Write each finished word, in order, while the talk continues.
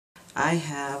I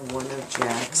have one of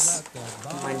Jack's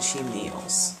Munchie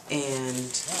meals, and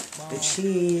the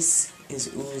cheese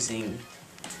is oozing.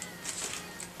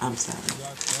 I'm sorry.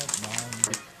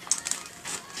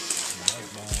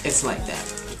 It's like that.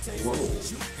 Whoa.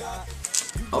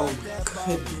 Oh my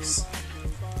goodness.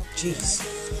 Jeez.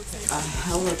 A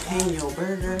jalapeno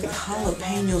burger.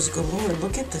 Jalapenos galore.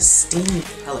 Look at the steamed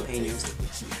jalapenos.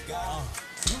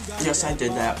 Yes, I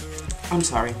did that. I'm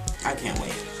sorry. I can't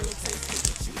wait.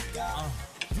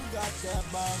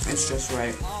 It's just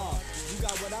right.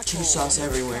 Cheese sauce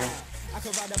everywhere.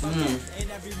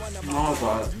 Oh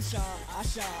god.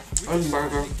 This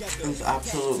burger is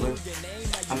absolutely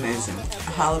amazing.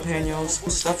 Jalapenos,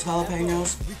 stuffed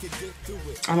jalapenos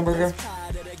on a burger.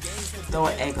 Throw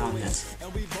an egg on this.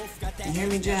 You hear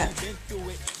me, Jack?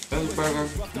 This burger.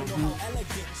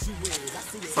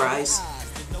 Fries.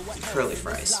 Curly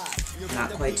fries.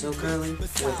 Not quite so curly.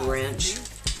 With ranch.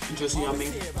 Just yummy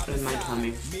in my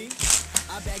tummy.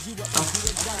 Oh,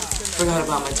 forgot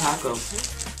about my taco.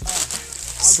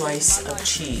 Slice of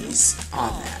cheese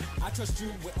on that.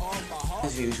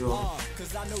 As usual.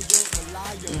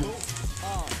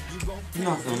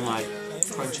 Nothing like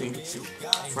crunchy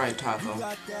fried taco.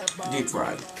 Deep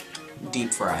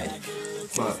fried.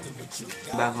 But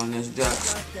back on this duck,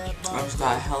 it's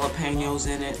got jalapenos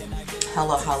in it.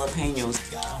 Hella jalapenos.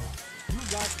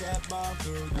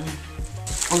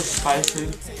 Oh, spicy.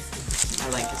 I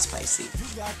like it spicy.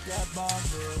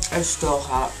 It's still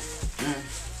hot.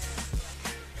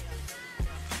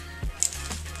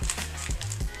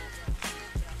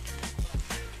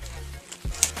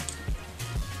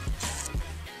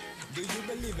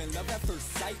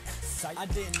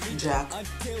 Jack,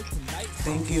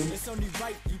 thank you.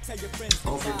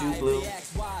 Overdue Blue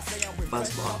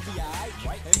Buzzball.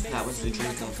 That was the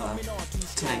drink of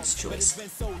tonight's choice.